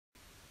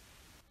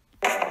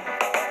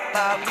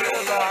Hi,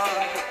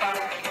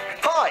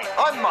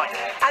 I'm Mike.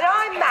 And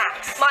I'm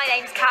Max. My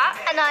name's Kat.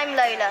 And I'm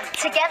Lola.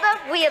 Together,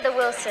 we are the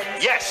Wilsons.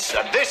 Yes,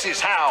 and this is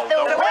how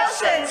The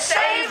Wilsons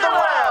save the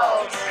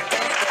world.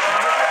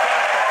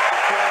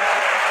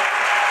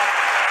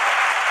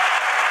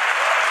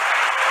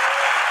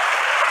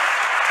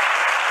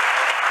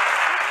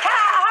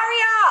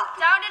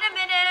 Down in a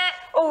minute.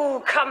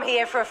 Oh, come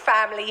here for a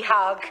family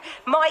hug.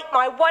 Mike,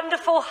 my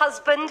wonderful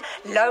husband.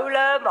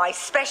 Lola, my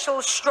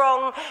special,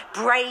 strong,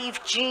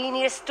 brave,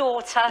 genius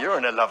daughter. You're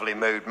in a lovely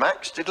mood,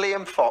 Max. Did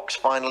Liam Fox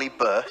finally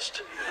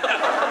burst?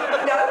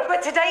 No,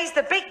 but today's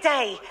the big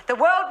day. The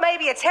world may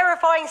be a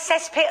terrifying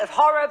cesspit of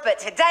horror, but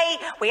today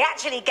we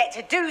actually get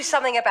to do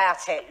something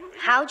about it.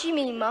 How do you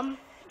mean, Mum?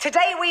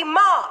 Today we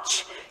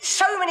march.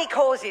 So many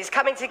causes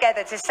coming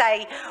together to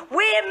say,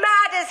 we're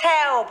mad as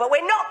hell, but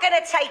we're not going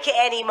to take it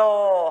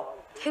anymore.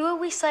 Who are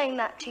we saying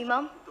that to,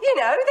 Mum? You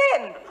know,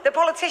 them. The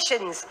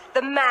politicians.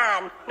 The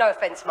man. No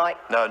offence, Mike.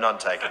 No, none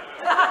taken.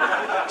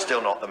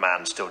 Still not the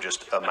man, still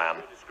just a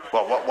man.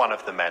 Well, one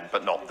of the men,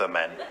 but not the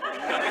men. A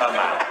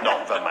man,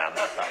 not the man.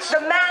 The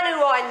man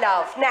who I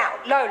love. Now,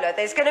 Lola,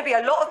 there's going to be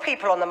a lot of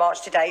people on the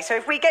march today, so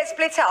if we get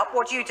split up,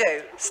 what do?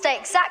 Stay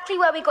exactly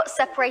where we got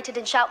separated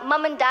and shout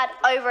Mum and Dad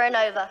over and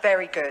over.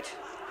 Very good.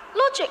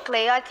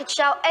 Logically, I could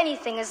shout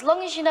anything as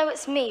long as you know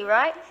it's me,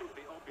 right?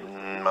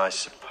 I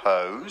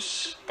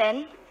suppose.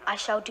 Then I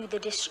shall do the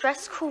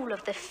distress call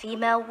of the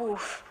female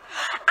wolf.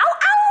 Ow, ow!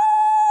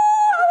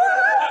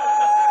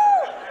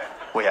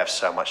 We have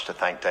so much to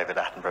thank David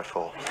Attenborough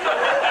for.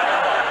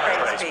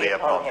 Praise be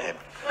upon him.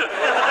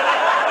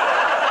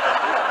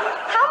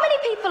 How many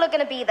people are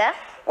going to be there?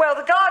 Well,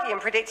 The Guardian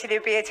predicted it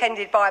would be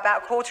attended by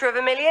about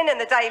 250,000, and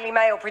the Daily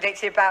Mail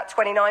predicted about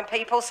 29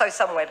 people, so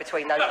somewhere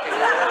between those two.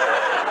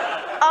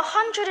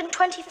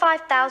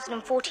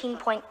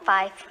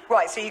 125,014.5.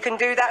 Right, so you can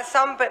do that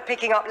sum, but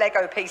picking up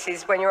Lego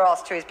pieces when you're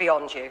asked to is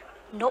beyond you.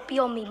 Not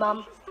beyond me,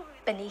 Mum.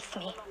 Beneath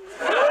me.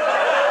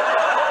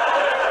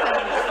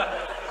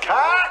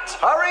 Cat,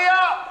 hurry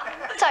up!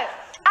 So,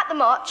 at the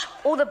march,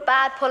 all the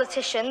bad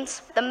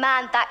politicians, the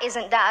man that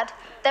isn't Dad,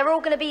 they're all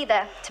going to be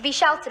there to be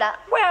shouted at.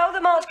 Well,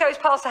 the march goes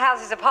past the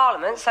Houses of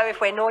Parliament, so if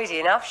we're noisy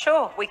enough,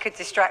 sure, we could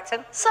distract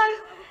them. So,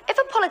 if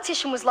a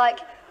politician was like,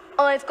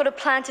 I've got a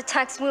plan to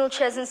tax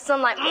wheelchairs and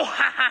sunlight,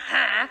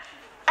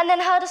 and then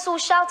heard us all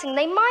shouting,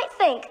 they might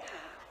think,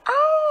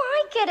 oh,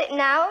 I get it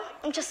now,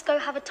 and just go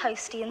have a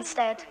toastie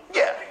instead.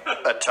 Yeah,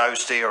 a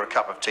toastie or a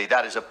cup of tea,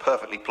 that is a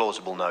perfectly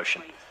plausible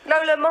notion.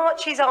 Lola,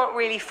 marches aren't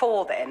really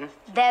for them.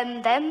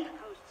 Them? The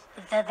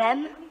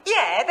them?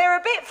 Yeah, they're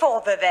a bit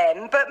for the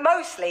them, but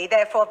mostly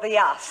they're for the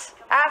us.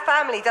 Our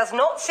family does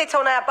not sit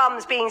on our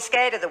bums being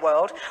scared of the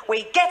world.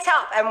 We get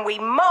up and we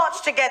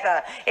march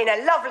together in a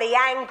lovely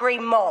angry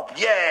mob.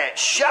 Yeah,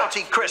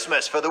 shouty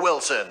Christmas for the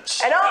Wilsons.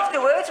 And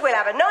afterwards we'll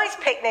have a nice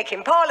picnic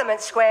in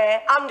Parliament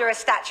Square under a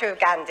statue of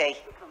Gandhi.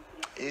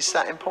 Is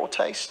that in poor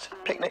taste?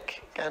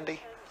 Picnic, Gandhi?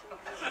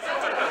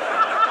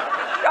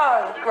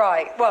 Oh,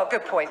 right. Well,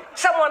 good point.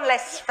 Someone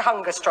less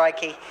hunger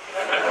strikey.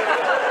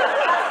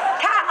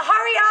 Kat,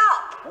 hurry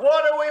up!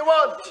 What do we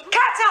want?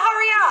 Kat, to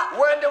hurry up!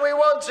 When do we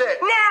want it?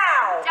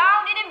 Now!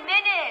 Down in a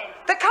minute.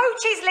 The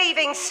coach is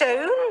leaving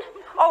soon.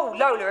 Oh,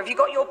 Lola, have you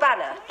got your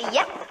banner?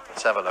 Yep.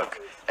 Let's have a look.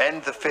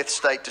 End the fifth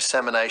state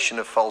dissemination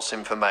of false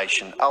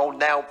information. Oh,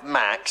 now,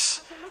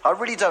 Max, I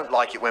really don't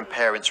like it when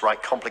parents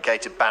write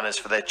complicated banners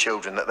for their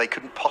children that they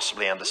couldn't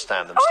possibly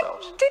understand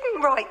themselves. I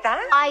didn't write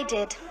that. I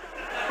did.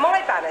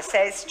 My banner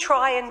says,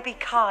 try and be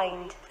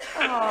kind.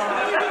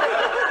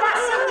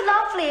 That's a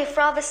lovely, if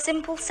rather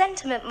simple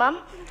sentiment, Mum.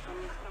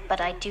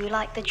 But I do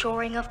like the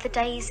drawing of the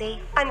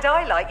daisy. And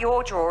I like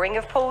your drawing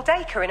of Paul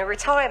Dacre in a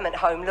retirement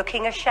home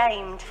looking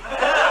ashamed.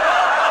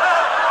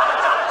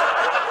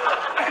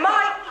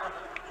 Mike,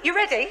 you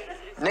ready?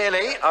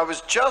 Nearly. I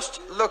was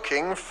just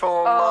looking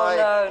for Oh, my...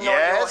 no, not your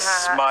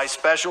yes, hat. my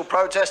special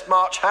protest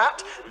march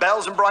hat.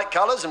 Bells and bright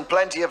colours and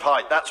plenty of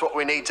height. That's what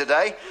we need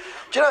today.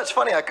 Do you know, it's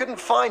funny, I couldn't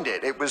find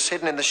it. It was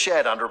hidden in the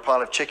shed under a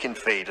pile of chicken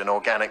feed and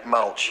organic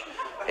mulch.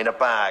 In a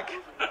bag.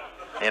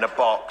 In a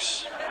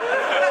box.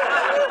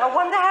 I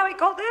wonder how it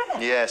got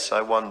there. Yes,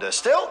 I wonder.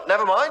 Still,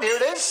 never mind, here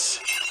it is.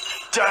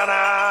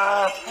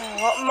 Ta-da!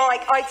 Oh,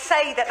 Mike, I'd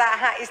say that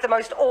hat is the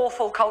most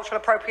awful cultural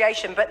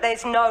appropriation, but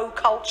there's no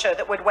culture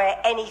that would wear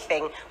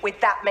anything with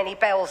that many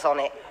bells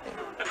on it.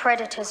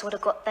 Predators would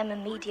have got them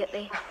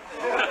immediately.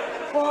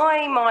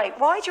 Why, Mike?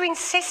 Why do you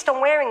insist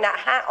on wearing that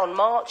hat on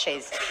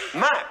marches?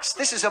 Max,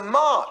 this is a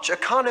march, a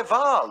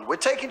carnival. We're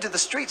taking to the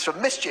streets for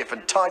mischief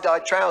and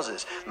tie-dyed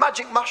trousers,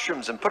 magic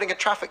mushrooms and putting a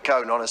traffic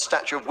cone on a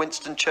statue of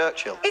Winston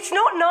Churchill. It's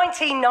not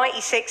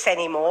 1996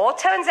 anymore.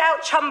 Turns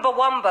out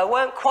Chumbawamba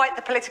weren't quite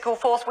the political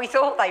force we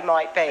thought they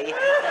might be.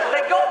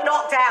 They got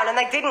knocked down and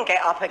they didn't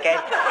get up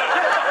again.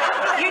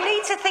 You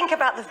need to think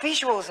about the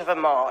visuals of a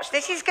march.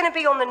 This is going to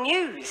be on the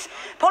news.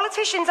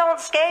 Politicians aren't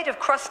scared of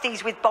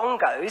crusties with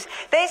bongos.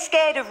 They're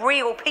scared of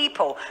real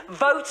people,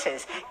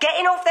 voters,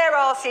 getting off their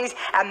arses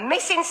and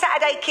missing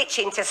Saturday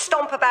kitchen to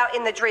stomp about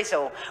in the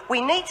drizzle. We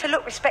need to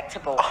look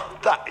respectable. Oh,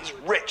 that is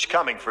rich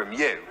coming from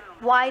you.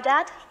 Why,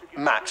 Dad?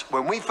 Max,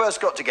 when we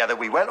first got together,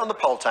 we went on the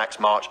poll tax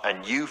march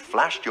and you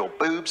flashed your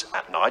boobs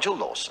at Nigel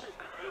Lawson.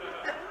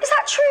 Is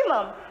that true,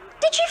 Mum?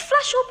 Did you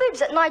flash your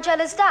boobs at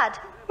Nigella's dad?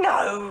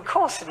 No, of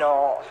course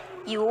not.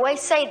 You always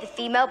say the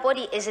female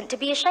body isn't to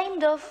be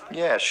ashamed of.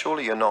 Yeah,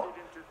 surely you're not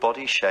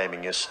body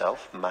shaming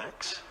yourself,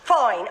 Max.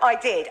 Fine, I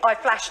did. I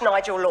flashed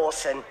Nigel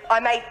Lawson. I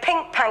made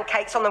pink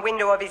pancakes on the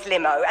window of his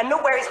limo, and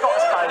look where it's got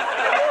us both.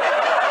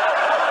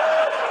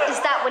 Is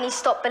that when he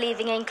stopped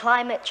believing in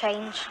climate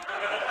change?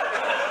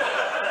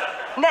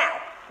 Now,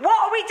 what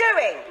are we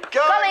doing?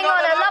 Going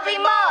on a lovely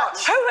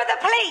march. Who are the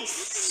police?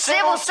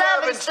 Civil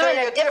servants doing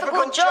a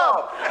difficult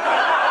job.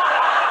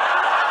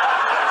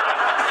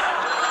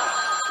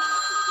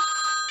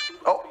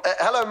 Oh,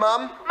 hello,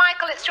 Mum.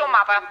 Michael, it's your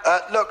mother.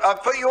 Look,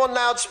 I've put you on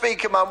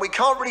loudspeaker, Mum. We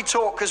can't really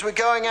talk because we're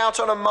going out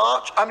on a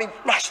march.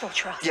 National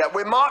Trust. Yeah,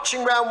 we're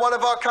marching around one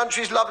of our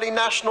country's lovely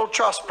National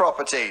Trust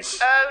properties.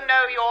 Oh,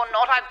 no, you're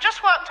not. I've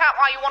just worked out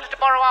why you wanted to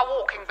borrow our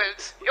walking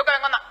boots. You're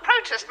going on that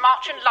protest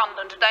march in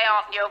London today,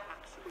 aren't you?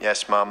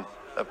 Yes, Mum,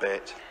 a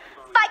bit.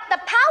 Fight the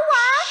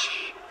power.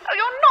 Oh,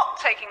 you're not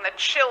taking the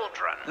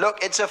children. Look,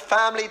 it's a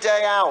family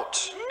day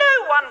out.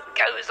 No one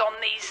goes on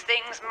these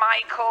things,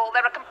 Michael.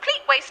 They're a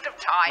complete waste of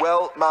time.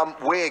 Well, Mum,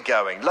 we're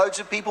going. Loads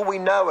of people we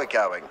know are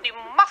going. You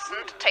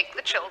mustn't take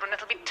the children.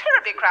 It'll be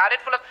terribly crowded,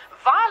 full of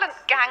violent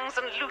gangs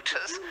and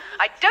looters.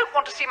 I don't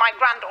want to see my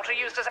granddaughter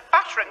used as a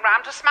battering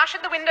ram to smash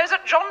in the windows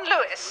at John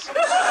Lewis.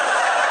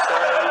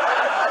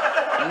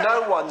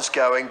 No one's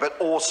going, but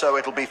also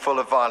it'll be full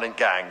of violent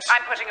gangs.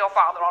 I'm putting your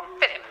father on.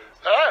 Philip.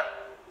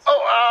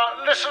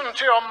 Listen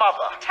to your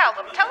mother. Tell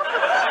them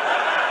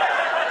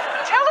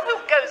who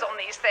goes on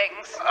these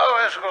things. Oh,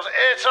 yes, of course.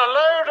 It's a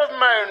load of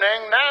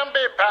moaning,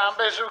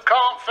 namby-pambies who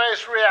can't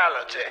face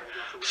reality.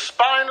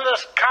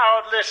 Spineless,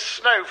 cowardly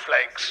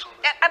snowflakes.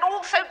 And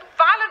also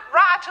violent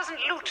rioters and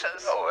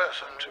looters. Oh,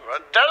 yes, and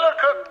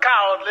delicate,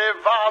 cowardly,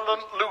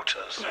 violent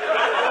looters.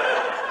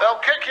 They'll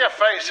kick your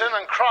face in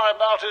and cry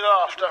about it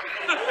after.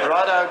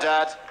 Righto,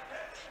 Dad.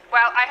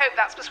 Well, I hope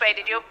that's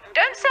persuaded you.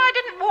 Don't say I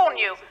didn't warn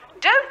you.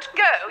 Don't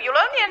go. You'll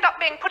only end up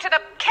being put in a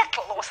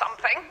kettle or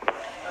something.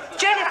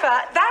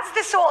 Jennifer, that's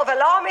the sort of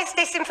alarmist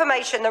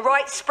disinformation the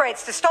right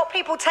spreads to stop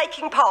people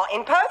taking part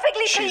in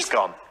perfectly She's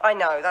peaceful... gone. I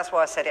know, that's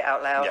why I said it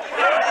out loud. Yeah.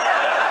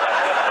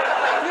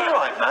 You're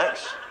right,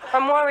 Max.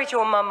 I'm worried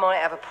your mum might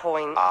have a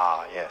point.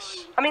 Ah,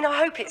 yes. I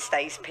hope it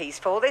stays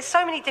peaceful. There's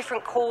so many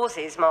different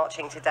causes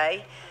marching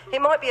today.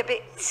 It might be a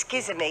bit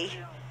schismy.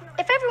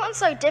 If everyone's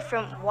so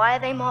different, why are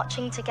they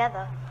marching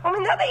together?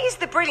 That is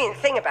the brilliant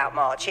thing about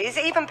marches.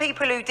 Even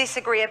people who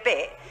disagree a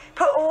bit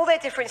put all their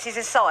differences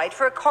aside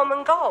for a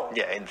common goal.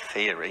 Yeah, in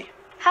theory.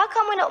 How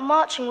come we're not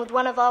marching with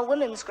one of our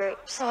women's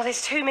groups? Oh,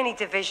 there's too many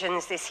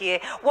divisions this year.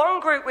 One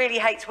group really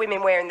hates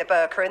women wearing the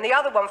burqa and the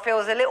other one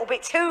feels a little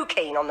bit too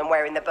keen on them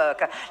wearing the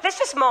burqa. Let's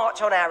just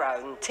march on our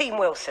own. Team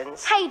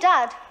Wilson's. Hey,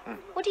 Dad,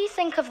 what do you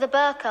think of the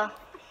burqa?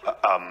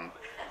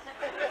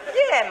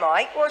 Yeah,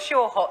 Mike, what's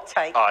your hot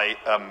take?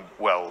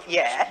 Well,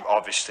 Yeah?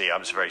 obviously,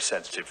 it's a very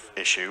sensitive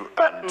issue,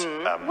 But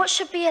and, what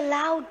should be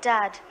allowed,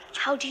 Dad?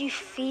 How do you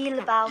feel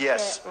about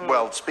yes, it?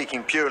 well,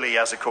 speaking purely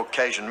as a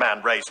Caucasian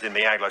man raised in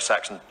the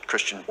Anglo-Saxon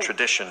Christian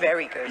tradition...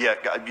 very good. Yeah,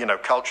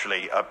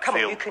 culturally, I Come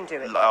on, feel... you can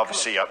do it.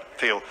 Obviously, I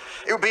feel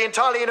it would be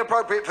entirely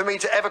inappropriate for me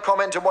to ever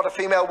comment on what a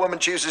female woman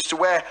chooses to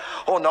wear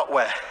or not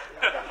wear.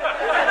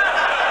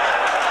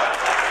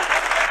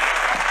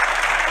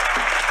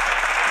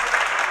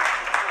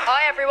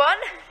 Hi, everyone.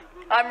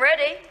 I'm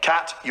ready.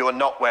 Kat, you are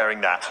not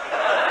wearing that.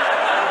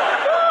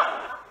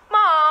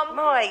 Mom.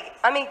 Mike,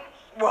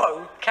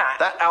 whoa, Kat.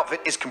 That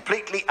outfit is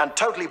completely and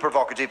totally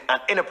provocative and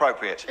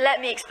inappropriate.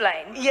 Let me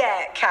explain.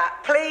 Yeah,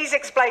 Kat, please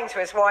explain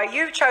to us why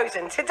you've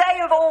chosen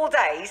today of all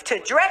days to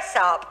dress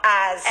up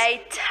as...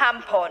 A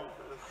tampon.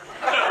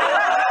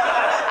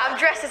 I'm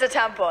dressed as a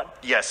tampon.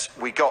 Yes,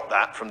 we got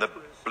that from the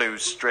blue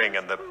string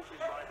and the...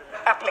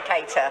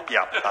 applicator.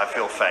 Yeah, I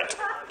feel faint.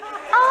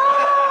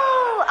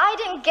 Oh, I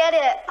didn't get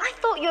it. I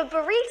thought you were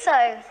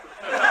burrito.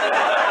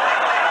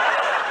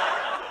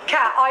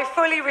 Kat, I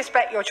fully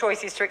respect your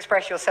choices to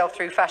express yourself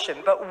through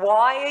fashion, but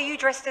why are you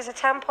dressed as a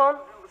tampon?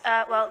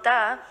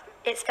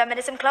 It's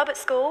feminism club at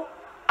school.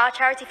 Our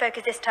charity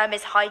focus this term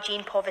is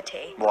hygiene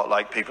poverty. What,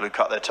 like people who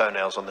cut their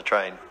toenails on the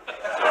train?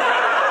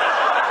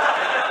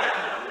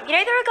 You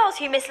know, there are girls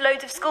who miss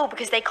loads of school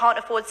because they can't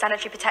afford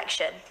sanitary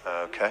protection.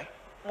 Okay.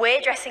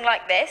 We're dressing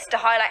like this to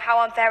highlight how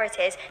unfair it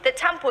is that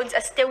tampons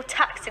are still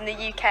taxed in the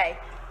UK.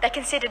 They're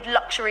considered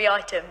luxury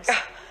items.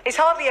 It's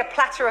hardly a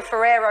platter of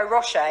Ferrero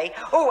Rocher.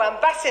 Oh,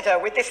 Ambassador,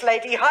 with this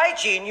lady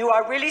hygiene, you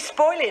are really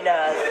spoiling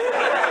us.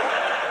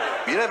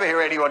 You never hear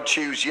anyone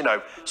choose,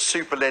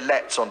 Super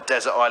Lilettes on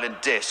Desert Island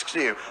discs,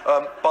 do you?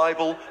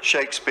 Bible,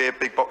 Shakespeare,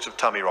 big box of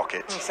tummy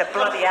rockets. It's a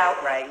bloody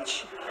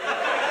outrage.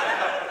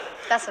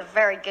 That's a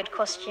very good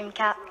costume,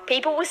 Kat.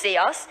 People will see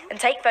us and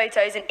take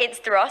photos and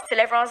Insta us till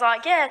everyone's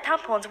like, yeah,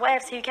 tampons,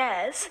 whatevs, who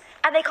cares?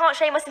 And they can't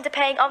shame us into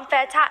paying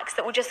unfair tax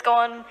that will just go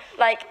on,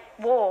 like,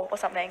 war or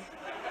something.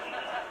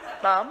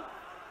 Mum?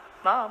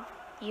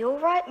 You're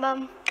right,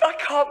 Mum. I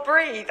can't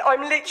breathe.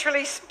 I'm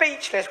literally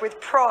speechless with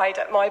pride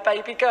at my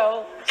baby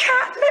girl.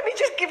 Kat, let me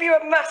just give you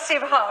a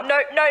massive hug. No,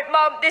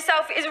 Mum, this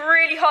outfit is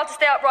really hard to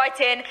stay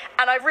upright in,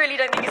 and I really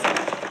don't think it's...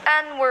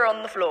 And we're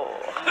on the floor.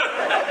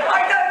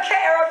 I don't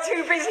care, I'm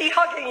too busy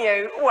hugging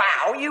you.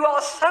 Wow, you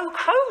are so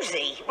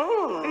cosy.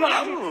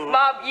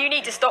 Mum, you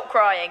need to stop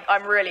crying.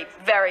 I'm really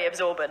very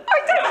absorbent.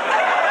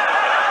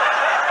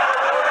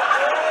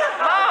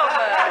 Mum!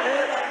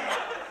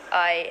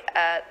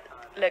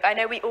 Look, I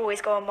know we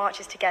always go on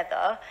marches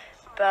together,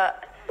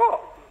 but... What?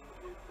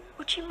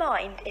 Would you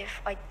mind if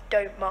I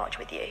don't march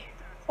with you?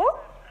 What?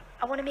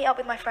 I want to meet up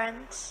with my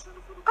friends.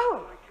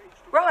 Oh,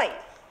 right.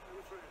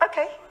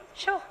 Okay,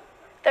 sure.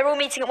 They're all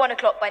meeting at 1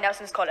 o'clock by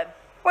Nelson's Column.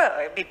 Well,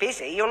 it'll be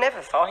busy. You'll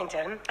never find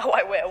them. Oh,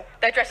 I will.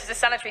 They're dressed as a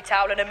sanitary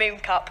towel and a moon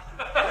cup.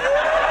 We'll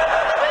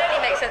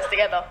only make sense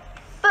together.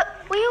 But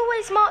we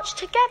always march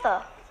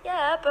together.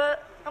 Yeah,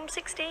 but I'm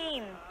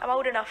 16. I'm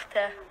old enough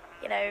to,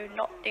 you know,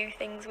 not do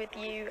things with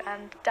you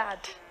and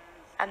Dad.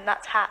 And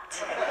that's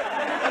Hat.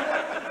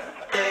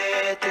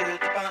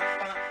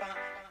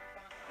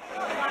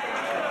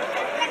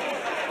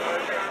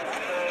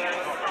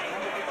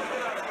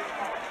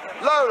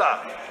 Lola!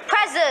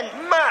 Present.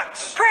 Matt!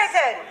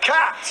 Present!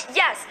 Kat!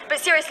 Yes, but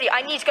seriously,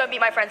 I need to go and meet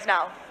my friends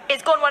now.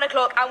 It's gone 1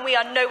 o'clock and we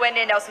are nowhere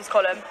near Nelson's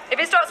Column. If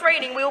it starts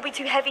raining, we'll be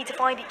too heavy to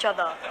find each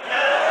other.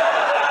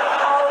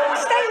 Oh,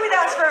 stay with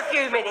us for a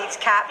few minutes,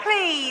 Kat,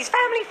 please.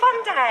 Family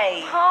fun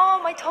day.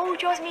 Mom, I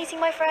told you I was meeting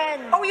my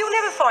friends. Oh, you'll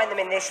never find them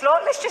in this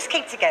lot. Let's just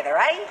keep together,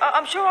 eh?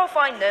 I'm sure I'll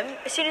find them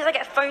as soon as I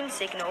get a phone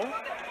signal.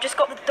 Just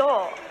got the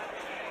dot.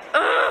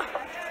 Ugh.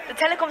 The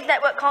telecoms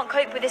network can't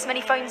cope with this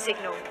many phone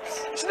signals.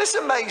 Isn't this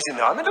amazing,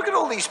 though? I mean, look at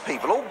all these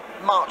people all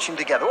marching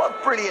together. What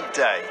a brilliant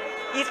day.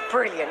 It's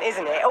brilliant,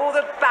 isn't it? All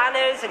the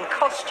banners and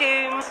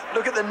costumes.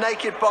 Look at the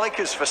naked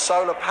bikers for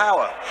solar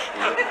power.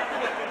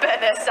 Bet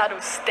their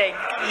saddles stink.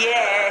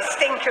 Yeah,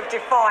 stink of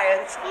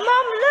defiance. Mum,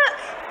 look.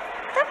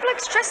 That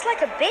bloke's dressed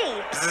like a bee.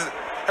 Bzz.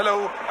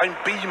 Hello, I'm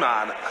Bee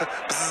Man.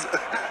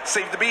 Bzz.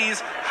 Save the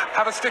bees.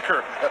 Have a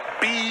sticker.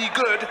 Be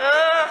good.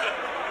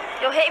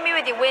 You're hitting me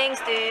with your wings,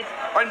 dude.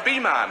 I'm Bee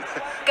Man.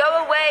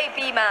 Go away,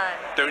 B-man.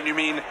 Don't you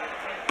mean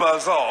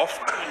buzz off?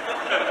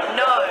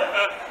 No.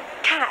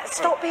 Kat,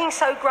 stop being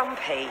so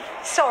grumpy.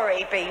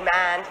 Sorry,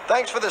 B-man.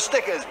 Thanks for the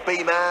stickers,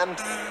 B-man. Look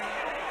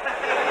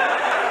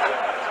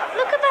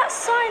at that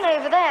sign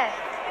over there.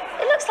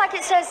 It looks like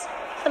it says,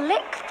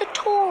 "Flick the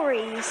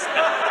Tories."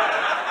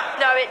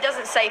 No, it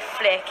doesn't say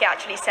flick. It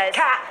actually says...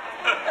 Kat,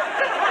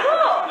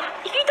 What?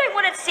 If you don't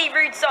want her to see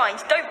rude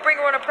signs, don't bring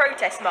her on a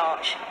protest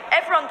march.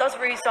 Everyone does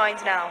rude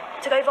signs now.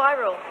 To go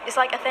viral. It's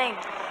like a thing.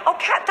 oh,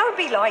 Kat, don't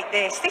be like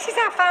this. This is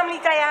our family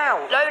day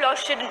out. Lola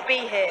shouldn't be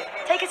here.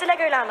 Take her to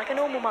Legoland like a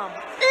normal mum.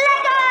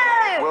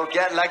 Lego! We'll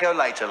get Lego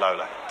later,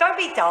 Lola. Don't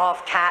be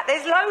daft, Kat.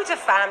 There's loads of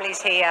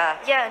families here.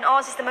 Yeah, and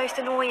ours is the most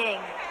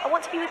annoying. I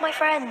want to be with my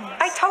friends.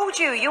 I told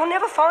you, you'll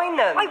never find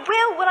them. I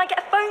will when I get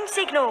a phone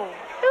signal.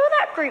 Who are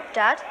that group,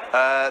 Dad?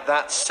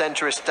 That's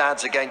centrist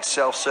dads against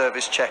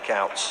self-service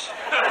checkouts.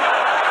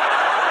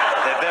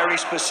 They're very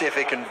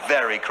specific and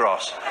very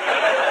cross.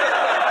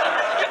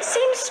 It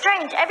seems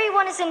strange.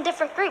 Everyone is in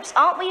different groups.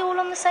 Aren't we all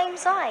on the same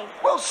side?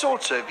 Well,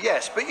 sort of,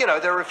 yes. But, you know,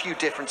 there are a few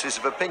differences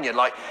of opinion.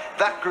 Like,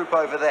 that group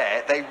over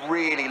there, they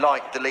really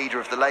like the leader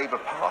of the Labour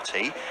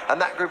Party. And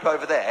that group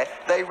over there,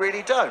 they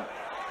really don't.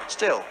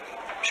 Still,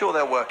 I'm sure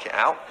they'll work it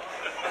out.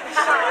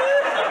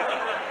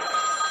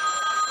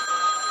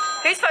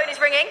 Whose phone is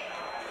ringing?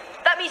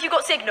 That means you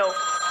got signal.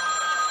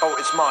 Oh,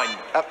 it's mine.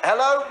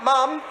 Hello,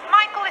 Mum?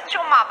 Michael, it's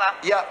your mother.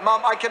 Yeah, Mum,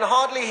 I can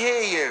hardly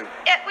hear you.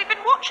 Yeah, we've been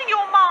watching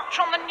your march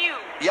on the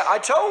news. Yeah, I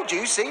told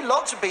you, see,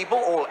 lots of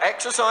people all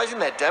exercising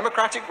their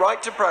democratic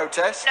right to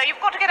protest. No,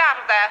 you've got to get out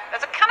of there.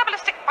 There's a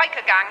cannibalistic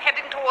biker gang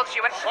heading towards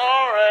you and...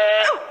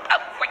 Sorry. Oh,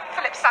 wait,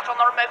 Philip sat on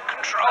the remote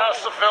control.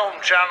 That's the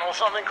film channel,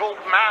 something called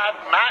Mad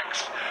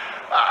Max.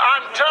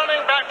 I'm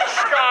turning back to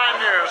Sky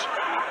News.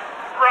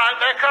 Right,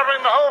 they're covering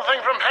the whole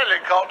thing from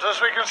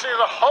helicopters. We can see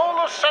the whole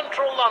of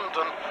central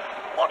London.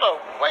 What a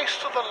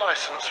waste of the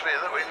licence fee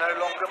that we no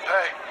longer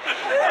pay.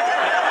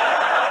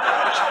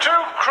 It's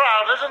too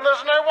crowded and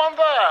there's no one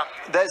there.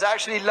 There's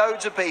actually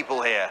loads of people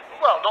here.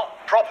 Well, not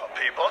proper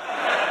people.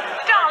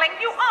 Darling,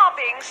 you are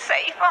being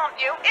safe, aren't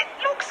you? It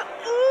looks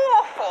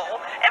awful.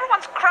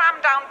 Everyone's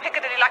crammed down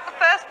Piccadilly like the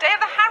first day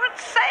of the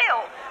Harrods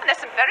sale. And there's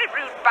some very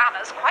rude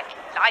banners, quite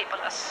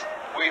libellous.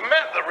 We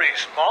met the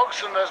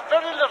Rees-Moggs and there's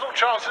very little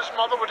chance his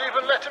mother would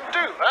even let him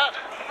do that.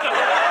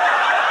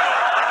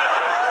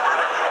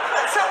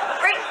 So,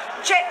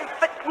 jet,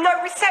 but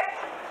no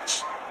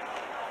reception.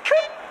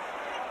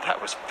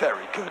 That was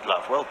very good,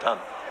 love. Well done.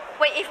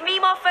 Wait, if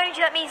Mima phoned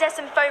you, that means there's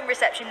some phone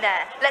reception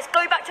there. Let's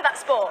go back to that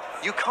spot.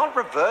 You can't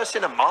reverse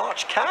in a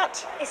march,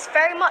 Kat. It's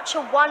very much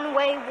a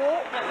one-way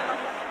walk.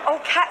 Oh,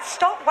 Kat,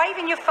 stop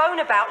waving your phone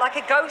about like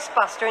a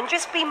ghostbuster and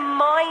just be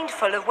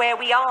mindful of where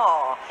we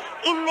are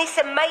in this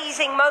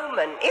amazing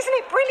moment. Isn't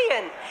it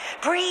brilliant?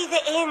 Breathe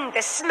it in,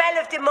 the smell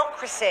of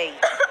democracy.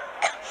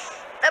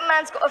 That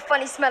man's got a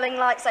funny smelling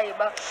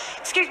lightsaber.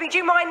 Excuse me, do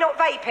you mind not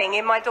vaping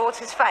in my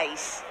daughter's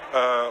face?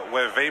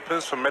 We're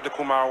vapors for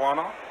medical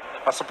marijuana.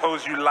 I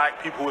suppose you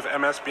like people with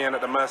MS being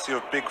at the mercy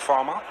of Big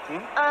Pharma?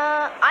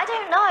 I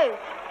don't know.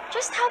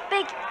 Just how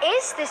big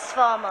is this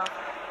farmer?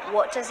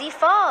 What does he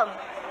farm?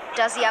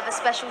 Does he have a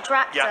special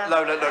tractor? Yeah,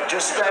 Lola, look,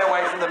 just stay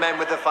away from the men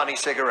with the funny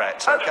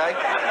cigarettes, okay?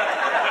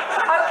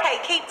 Okay,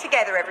 keep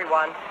together,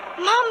 everyone.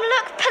 Mum,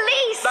 look,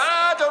 police!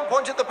 Ah, don't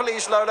point at the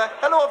police, Lola.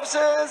 Hello,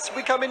 officers.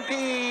 We come in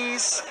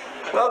peace.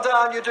 Well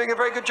done. You're doing a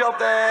very good job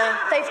there.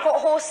 They've got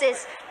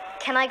horses.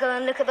 Can I go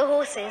and look at the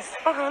horses?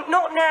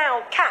 Not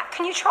now. Kat,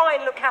 can you try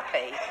and look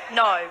happy?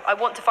 No, I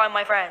want to find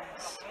my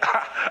friends.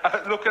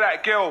 Look at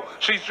that girl.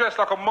 She's dressed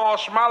like a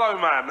marshmallow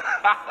man.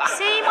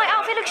 See, my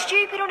outfit looks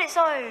stupid on its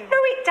own. No,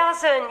 it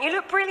doesn't. You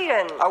look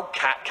brilliant. Oh,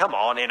 Kat, come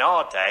on. In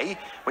our day,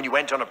 when you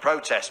went on a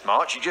protest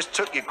march, you just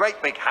took your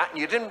great big hat and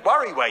you didn't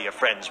worry where your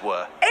friends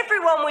were.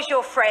 Everyone was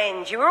your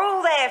friend. You were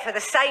all there for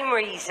the same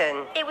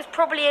reason. It was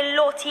probably a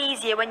lot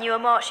easier when you were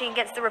marching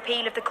against the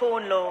repeal of the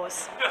Corn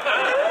Laws.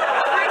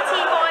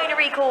 Pretty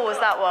binary cause,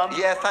 that one.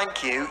 Yeah,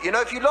 thank you. You know,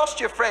 if you lost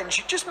your friends,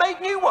 you just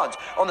made new ones.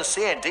 On the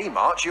CND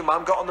march, your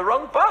mum got on the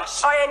wrong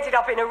bus. I ended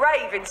up in a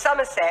rave in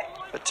Somerset.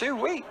 For 2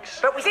 weeks.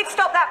 But we did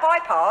stop that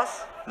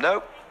bypass.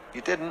 Nope,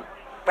 you didn't.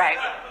 Well,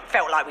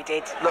 felt like we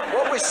did. Look,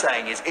 what we're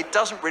saying is it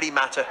doesn't really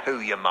matter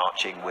who you're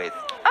marching with.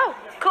 Oh,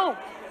 cool.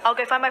 I'll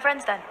go find my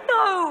friends then.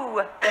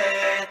 No.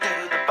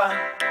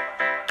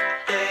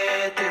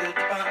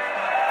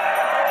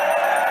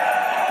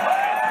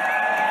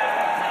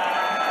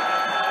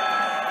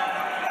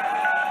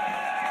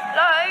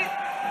 Hello?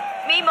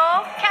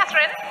 Mimo?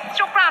 Catherine, it's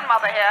your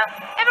grandmother here.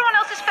 Everyone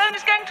else's phone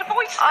is going to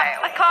voicemail.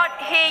 I can't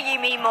hear you,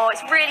 Mimo.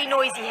 It's really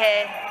noisy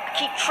here. I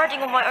keep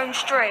treading on my own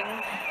string.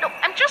 Look,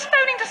 I'm just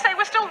phoning to say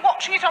we're still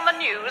watching it on the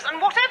news, and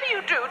whatever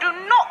you do, do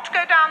not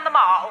go down the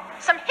mall.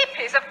 Some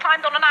hippies have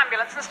climbed on an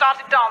ambulance and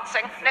started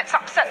dancing, and it's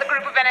upset the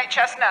group of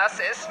NHS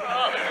nurses.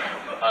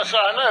 I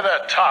know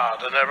they're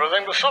tired and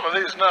everything, but some of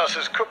these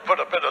nurses could put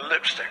a bit of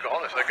lipstick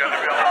on if they're going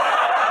to be on.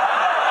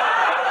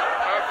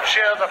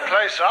 Cheer the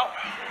place up.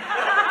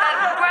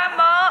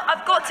 Grandma,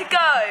 I've got to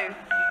go.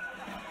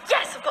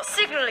 Yes, I've got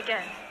signal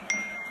again.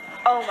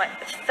 Oh my,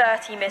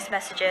 30 missed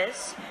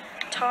messages.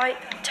 Type,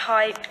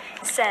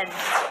 send.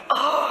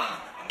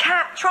 Oh,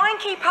 Kat, try and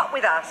keep up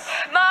with us.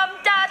 Mum,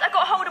 Dad, I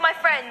got hold of my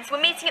friends. We're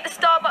meeting at the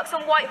Starbucks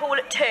on Whitehall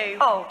at 2.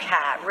 Oh,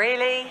 Kat,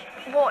 really?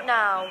 What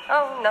now?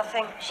 Oh,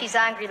 nothing. She's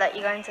angry that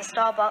you're going to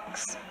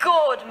Starbucks.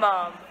 God,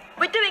 Mum.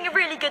 We're doing a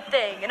really good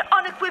thing, an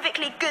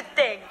unequivocally good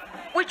thing.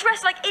 We're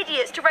dressed like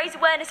idiots to raise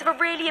awareness of a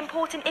really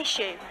important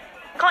issue.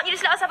 Can't you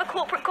just let us have a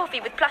corporate coffee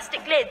with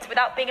plastic lids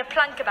without being a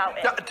plank about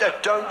it? No,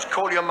 don't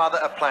call your mother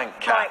a plank,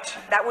 Kat. Right,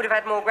 that would have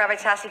had more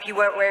gravitas if you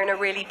weren't wearing a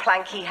really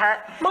planky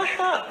hat. My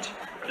hat?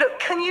 Look,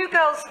 can you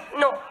girls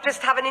not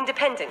just have an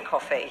independent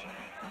coffee?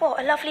 What,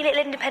 a lovely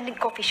little independent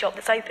coffee shop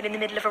that's open in the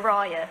middle of a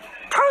riot?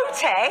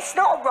 Protest,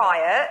 not a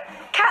riot.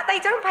 Kat, they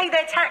don't pay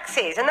their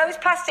taxes, and those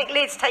plastic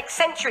lids take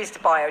centuries to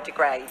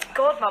biodegrade.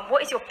 God, Mum,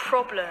 what is your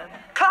problem?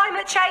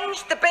 Climate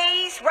change, the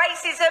bees,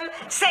 racism,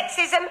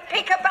 sexism,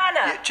 pick a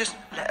banner. Yeah, just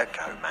let her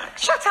go,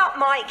 Max. Shut up,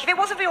 Mike. If it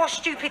wasn't for your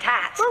stupid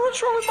hat. Well,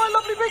 what's wrong with my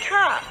lovely big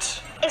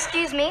hat?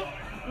 Excuse me,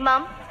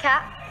 Mum,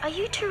 Kat, are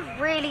you two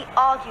really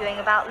arguing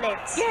about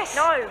lids? Yes.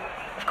 No,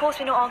 of course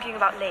we're not arguing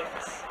about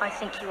lids. I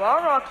think you are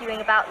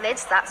arguing about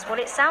lids, that's what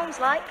it sounds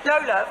like.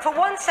 Lola, for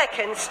 1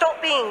 second,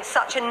 stop being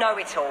such a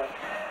know-it-all.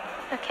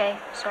 Okay,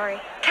 sorry.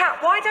 Kat,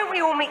 why don't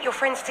we all meet your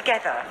friends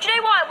together? Do you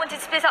know why I wanted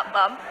to split up,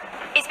 Mum?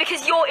 It's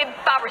because you're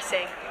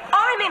embarrassing.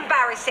 I'm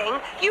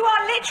embarrassing. You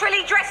are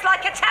literally dressed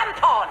like a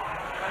tampon.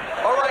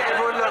 All right,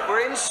 everyone, look,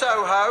 we're in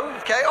Soho,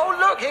 okay? Oh,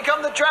 look, here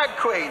come the drag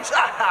queens.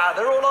 Aha,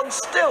 they're all on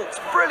stilts.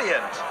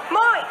 Brilliant.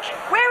 Mike,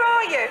 where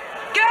are you?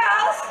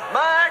 Girls!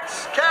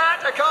 Max,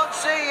 Kat, I can't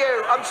see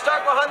you. I'm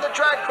stuck behind the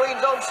drag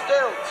queens on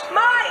stilts.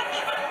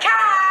 Mike!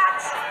 Kat!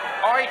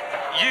 Oi,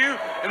 you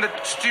in the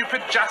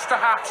stupid jester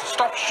hat.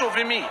 Stop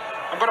shoving me.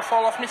 I'm going to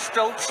fall off my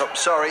stilts. Oh,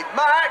 sorry.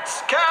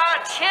 Max,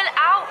 Kat! Chill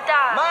out,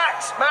 Dad.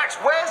 Max,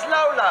 where's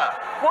Lola?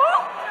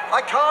 What?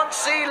 I can't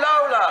see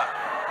Lola.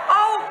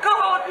 Oh,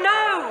 God,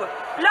 no!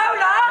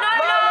 Lola!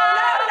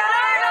 Lola!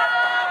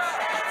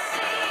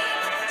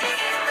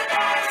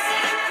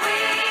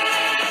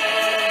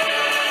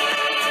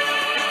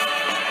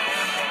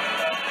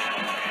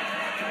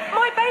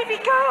 My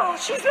baby girl,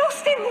 she's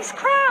lost in this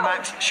crowd.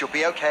 Max, she'll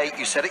be okay.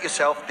 You said it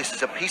yourself. This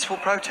is a peaceful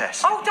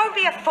protest. Oh, don't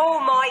be a fool,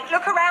 Mike.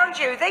 Look around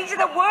you. These are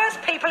the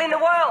worst people in the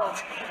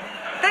world.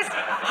 There's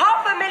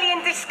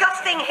 500,000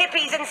 disgusting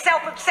hippies and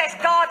self-obsessed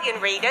Guardian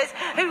readers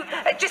who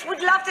just would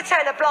love to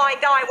turn a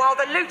blind eye while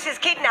the looters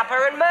kidnap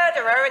her and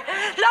murder her and...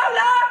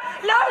 Lola!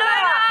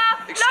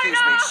 Excuse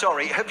me,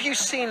 sorry. Have you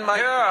seen my...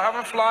 Here, have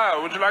a flyer.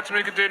 Would you like to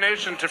make a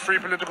donation to free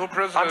political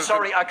prisoners? I'm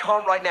sorry, I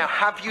can't right now.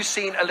 Have you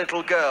seen a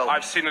little girl?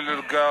 I've seen a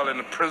little girl in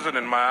a prison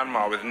in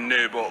Myanmar with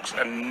no books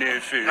and no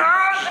food.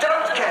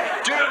 Don't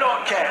care. Do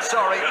not care.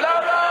 Sorry.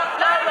 Lola!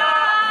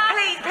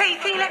 Please, please,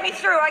 can you let me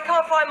through? I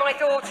can't find my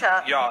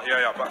daughter.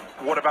 Yeah, but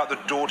what about the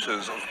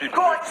daughters of people?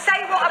 Go on,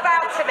 say what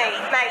about to me,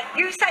 mate.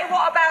 You say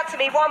what about to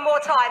me one more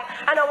time,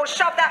 and I will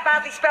shove that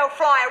badly spelled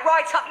flyer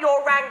right up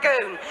your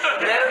Rangoon.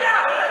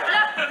 Lola!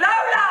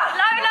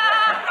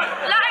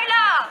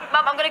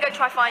 Mum, I'm going to go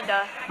try find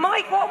her.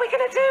 Mike, what are we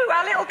going to do?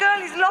 Our little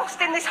girl is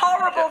lost in this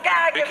horrible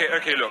gag.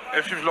 Okay, look,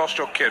 if you've lost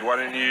your kid, why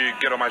don't you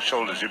get on my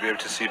shoulders? You'll be able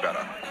to see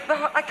better.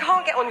 But I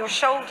can't get on your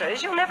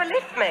shoulders. You'll never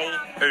lift me.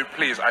 Oh,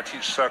 please, I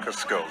teach circus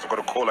skills. I've got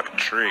to call like a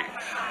tree.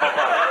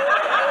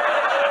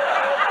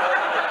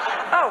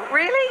 Oh,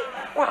 really?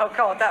 Well,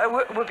 God, that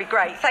would be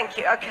great. Thank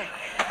you. Okay.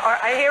 All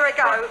right, here I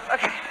go.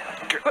 Okay.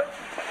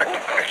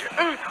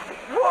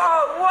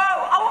 Whoa.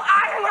 Oh,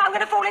 I'm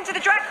going to fall into the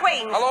drag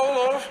queens.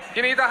 Hello, love.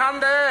 You need a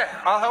hand there?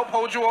 I'll help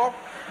hold you up.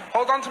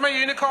 Hold on to my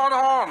unicorn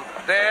horn.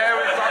 There,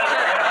 we've got it.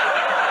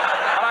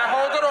 And I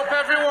hold it up,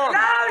 everyone.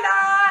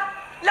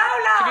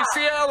 Lola! Can you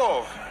see her,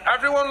 love?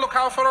 Everyone look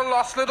out for a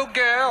lost little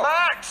girl.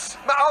 Max!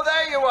 Oh,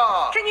 there you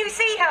are. Can you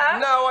see her?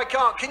 No, I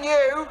can't. Can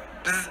you?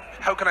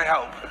 How can I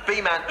help?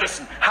 B-Man,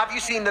 listen, have you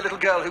seen the little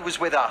girl who was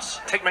with us?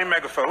 Take my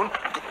megaphone.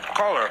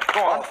 Call her.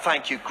 Go on. Oh,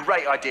 thank you.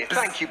 Great idea.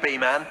 Thank you,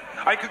 B-Man.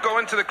 I could go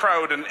into the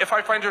crowd, and if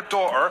I find your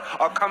daughter,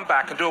 I'll come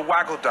back and do a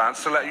waggle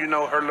dance to let you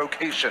know her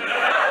location.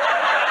 Yeah,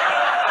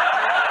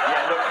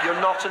 look,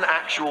 you're not an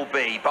actual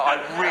bee, but I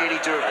really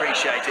do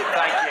appreciate it.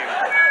 Thank you.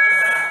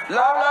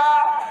 Lola!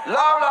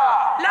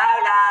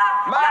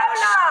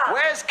 Max,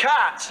 where's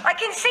Kat? I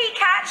can see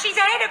Kat. She's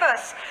ahead of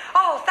us.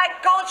 Oh,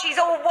 thank God she's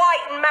all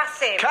white and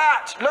massive.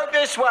 Kat, look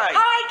this way.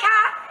 Hi,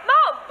 Kat.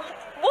 Mum,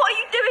 what are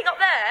you doing up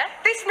there?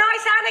 This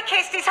nice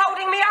anarchist is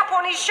holding me up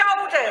on his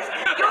shoulders.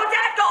 Your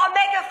dad got a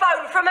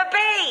megaphone from a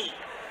bee.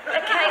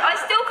 Okay, I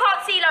still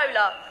can't see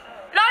Lola.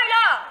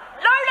 Lola!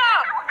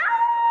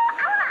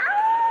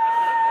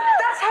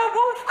 That's her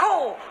wolf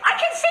call. I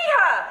can see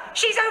her.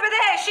 She's over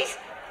there.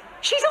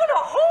 She's on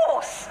a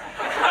horse.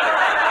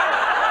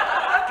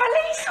 A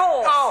police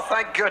horse. Oh,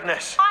 thank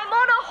goodness. I'm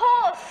on a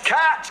horse.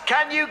 Kat,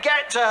 can you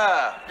get to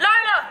her?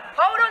 Lola,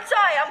 hold on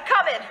tight, I'm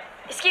coming.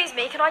 Excuse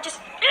me, can I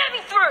just let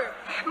me through?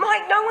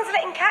 Mike, no one's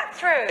letting Kat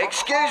through.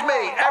 Excuse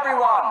me,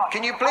 everyone.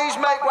 Can you please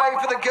make way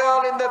for the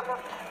girl in the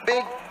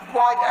big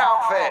white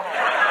outfit?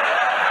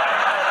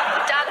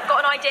 Dad, I've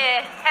got an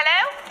idea.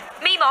 Hello?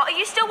 Mima, are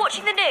you still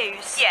watching the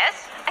news?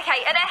 Yes?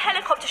 Okay, are there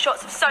helicopter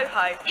shots of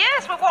Soho?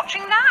 Yes, we're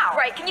watching now.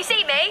 Great, can you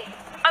see me?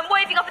 I'm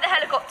waving up at the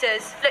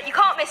helicopters. Look, you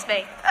can't miss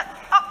me.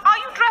 Are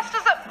you dressed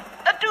as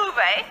a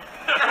duvet?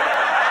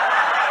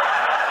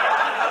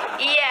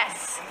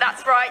 Yes,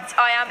 that's right,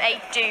 I am a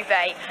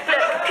duvet.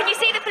 Look, can you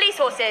see the police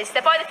horses?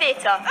 They're by the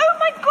theatre. Oh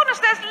my goodness,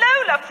 there's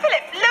Lola.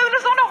 Philip,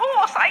 Lola's on a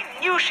horse. I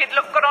knew she'd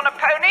look good on a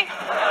pony.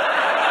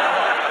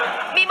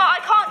 Mima,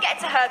 I can't get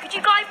to her. Could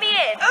you guide me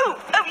in? Oh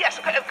yes,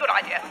 okay, good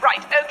idea. Right,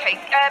 okay.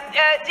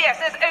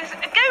 Yes,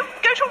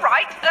 go to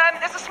right.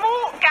 There's a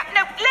small gap.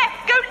 No, left.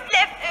 Go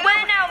left.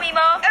 Where now,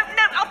 Mima? Oh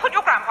no, I'll put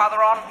your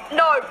grandfather on.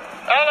 No.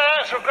 Hello,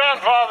 it's your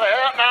grandfather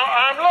here. Now,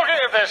 I'm looking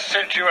at this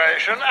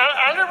situation,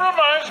 and it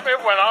reminds me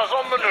of when I was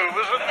on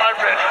manoeuvres with my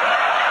regiment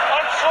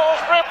on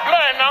Salisbury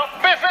Plain. Now,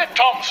 Biffy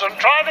Thompson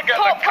trying to get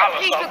the colours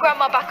Please on. put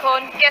Grandma back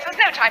on. Yes, there's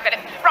no time,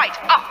 Philip. Right.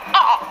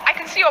 I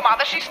can see your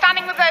mother. She's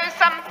standing with those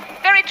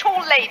very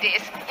tall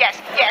ladies. Yes.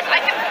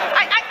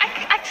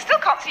 I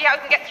still can't see how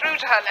you can get through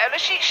to her, Lola.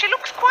 She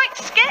looks quite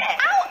scared.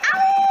 Ow!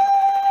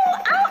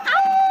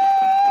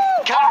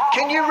 Kat,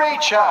 can you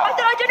reach her? I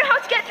don't know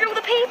how to get through all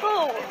the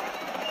people.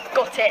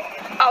 Got it.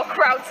 I'll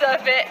crowd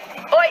surf it.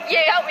 Oi, you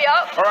help me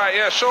up. All right,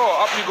 yeah, sure.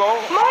 Up you go.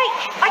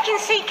 Mike, I can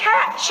see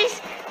Kat. She's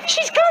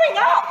going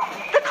up.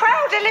 The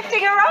crowd are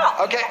lifting her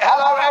up. Okay,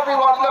 hello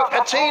everyone. Look,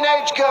 a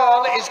teenage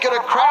girl is going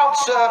to crowd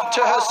surf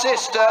to her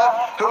sister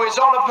who is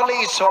on a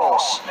police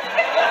horse.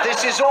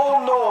 This is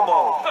all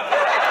normal.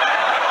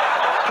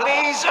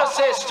 Please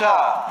assist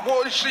her.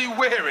 What is she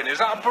wearing? Is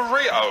that a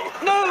burrito?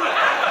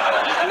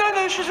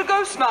 No, she's a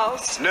ghost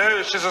mouse.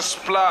 No, she's a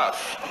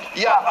spluff.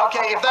 Yeah,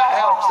 okay, if that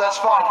helps, that's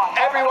fine.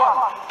 Everyone,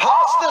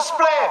 pass the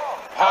spliff.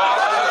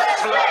 Pass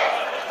the spliff.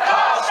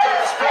 Pass the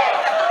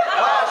spliff.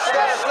 Pass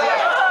the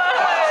spliff.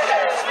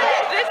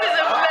 This is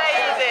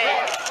amazing.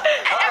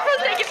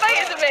 Everyone's taking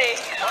photos of me.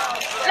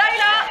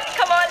 Lola,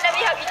 come on, let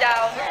me help you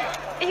down.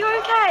 Are you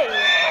okay?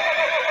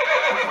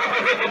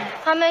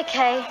 I'm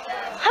okay.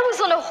 I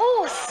was on a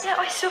horse. Yeah,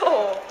 I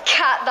saw.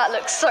 Kat, that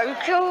looks so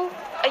cool.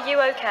 Are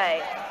you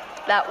okay?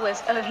 That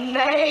was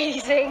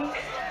amazing.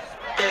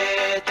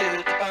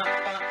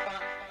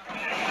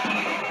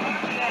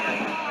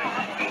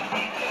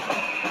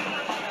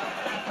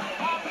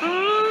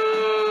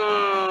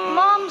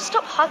 Mom,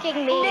 stop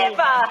hugging me.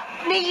 Never.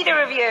 Neither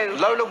of you.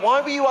 Lola,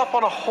 why were you up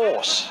on a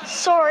horse?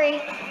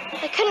 Sorry,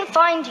 I couldn't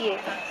find you.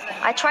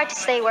 I tried to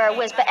stay where I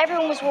was, but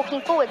everyone was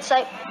walking forward,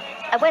 so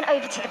I went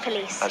over to the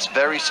police. That's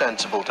very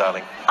sensible,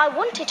 darling. I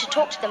wanted to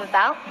talk to them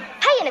about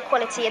pay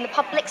inequality in the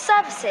public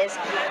services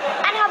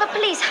and how the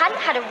police hadn't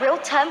had a real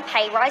term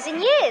pay rise in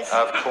years.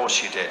 Of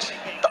course you did.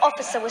 The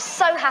officer was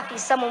so happy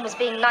someone was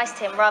being nice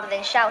to him rather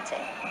than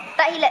shouting.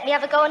 that he let me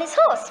have a go on his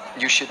horse.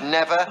 You should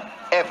never,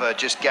 ever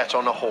just get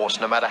on a horse,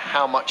 no matter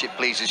how much it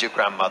pleases your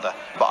grandmother.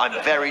 But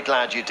I'm very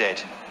glad you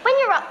did. When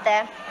you're up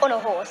there on a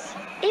horse,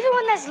 even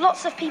when there's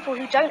lots of people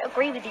who don't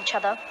agree with each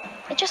other,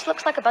 it just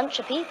looks like a bunch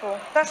of people.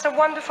 That's a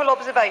wonderful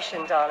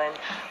observation, darling.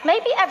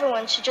 Maybe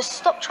everyone should just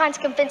stop trying to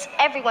convince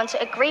everyone to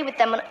agree with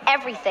them on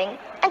everything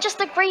and just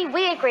agree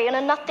we agree on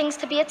enough things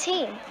to be a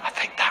team. I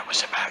think that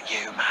was about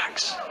you,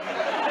 Max.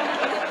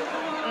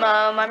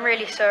 Mum, I'm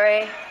really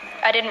sorry.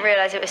 I didn't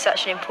realise it was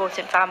such an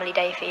important family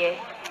day for you.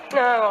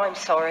 No, I'm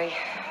sorry.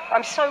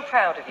 I'm so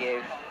proud of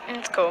you.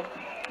 It's cool.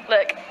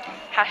 Look,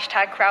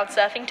 hashtag crowd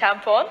surfing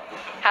tampon,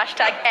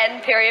 hashtag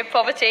end period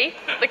poverty.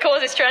 The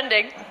cause is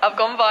trending. I've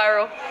gone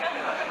viral.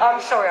 I'm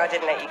sorry I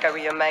didn't let you go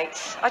with your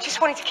mates. I just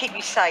wanted to keep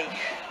you safe.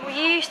 Well,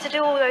 you used to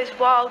do all those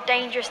wild,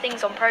 dangerous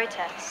things on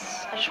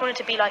protests. I just wanted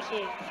to be like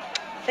you.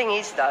 Thing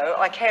is, though,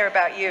 I care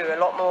about you a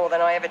lot more than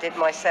I ever did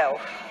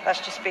myself. That's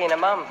just being a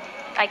mum.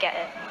 I get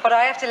it. But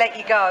I have to let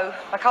you go.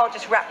 I can't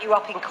just wrap you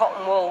up in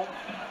cotton wool.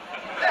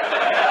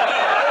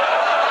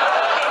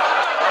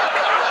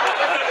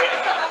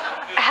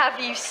 Have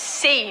you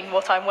seen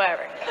what I'm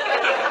wearing?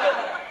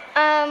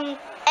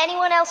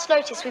 Anyone else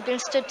notice we've been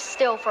stood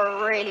still for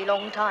a really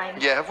long time?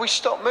 Yeah, have we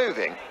stopped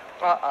moving?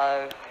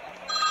 Uh-oh.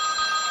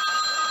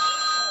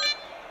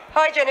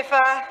 Hi,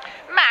 Jennifer.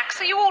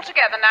 Max, are you all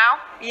together now?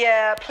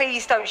 Yeah,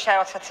 please don't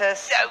shout at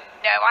us.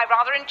 No, I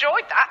rather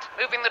enjoyed that.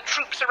 Moving the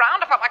troops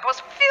around, I felt like I was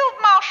Field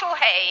Marshal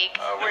Haig.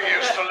 We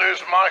used to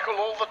lose Michael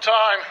all the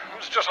time. He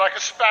was just like a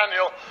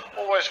spaniel.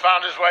 Always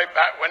found his way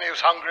back when he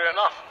was hungry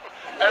enough.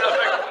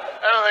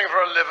 Anything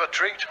for a liver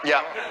treat.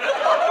 Yeah.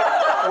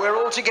 We're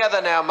all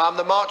together now, Mum.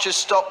 The march has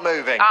stopped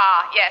moving.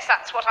 Ah, yes,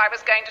 that's what I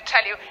was going to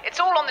tell you. It's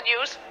all on the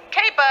news.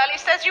 Kay Burley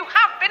says you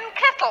have been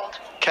kettled.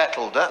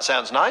 Kettled, that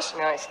sounds nice.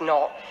 No, it's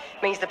not.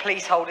 It means the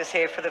police hold us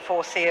here for the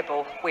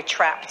foreseeable. We're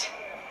trapped.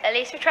 At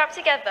least we're trapped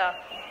together.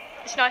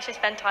 It's nice to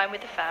spend time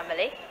with the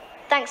family.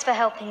 Thanks for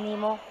helping me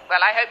more.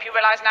 Well, I hope you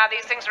realise now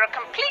these things are a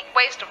complete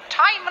waste of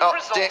time and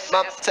resources.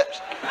 Dear Mum,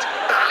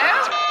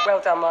 Hello? Well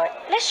done, Mike.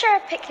 Let's share a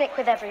picnic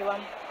with everyone.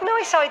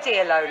 Nice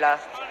idea, Lola.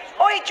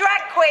 Oi,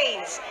 drag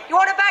queens! You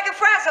want a bag of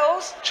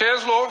frazzles?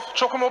 Cheers, love.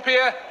 Chuck 'em up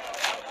here.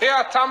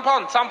 Here,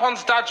 tampon.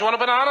 Tampon's dad. Do you want a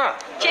banana?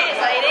 Cheers,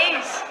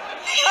 ladies.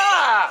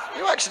 Ah!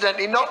 You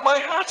accidentally knocked my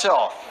hat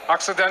off.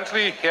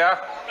 Accidentally, yeah.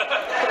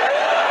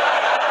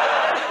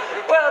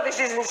 Well, this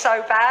isn't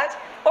so bad.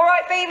 All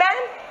right,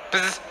 B-man?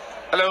 Bzz.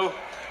 Hello.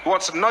 You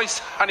want some nice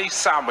honey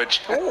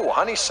sandwich? Oh,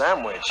 honey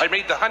sandwich. I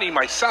made the honey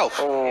myself.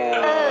 Oh, we're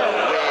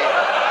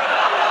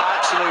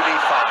absolutely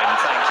fine.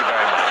 Thank you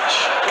very much.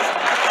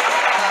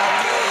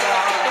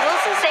 The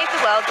Wilson Save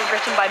the World was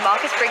written by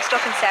Marcus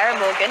Brigstocke and Sarah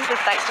Morgan, with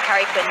thanks to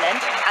Carrie Quinlan,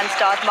 and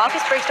starred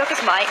Marcus Brigstocke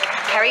as Mike,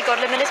 Kerry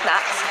Godliman as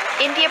Max,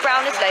 India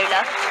Brown as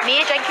Lola,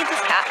 Mia Jenkins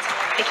as Kat,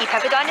 Vicky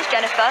Pepperdine as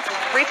Jennifer,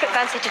 Rupert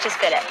Van Sittert as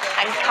Philip,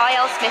 and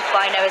Kyle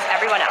Smith-Bino as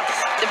everyone else.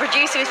 The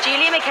producer was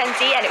Julia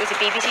Mackenzie, and it was a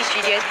BBC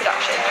Studios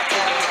production.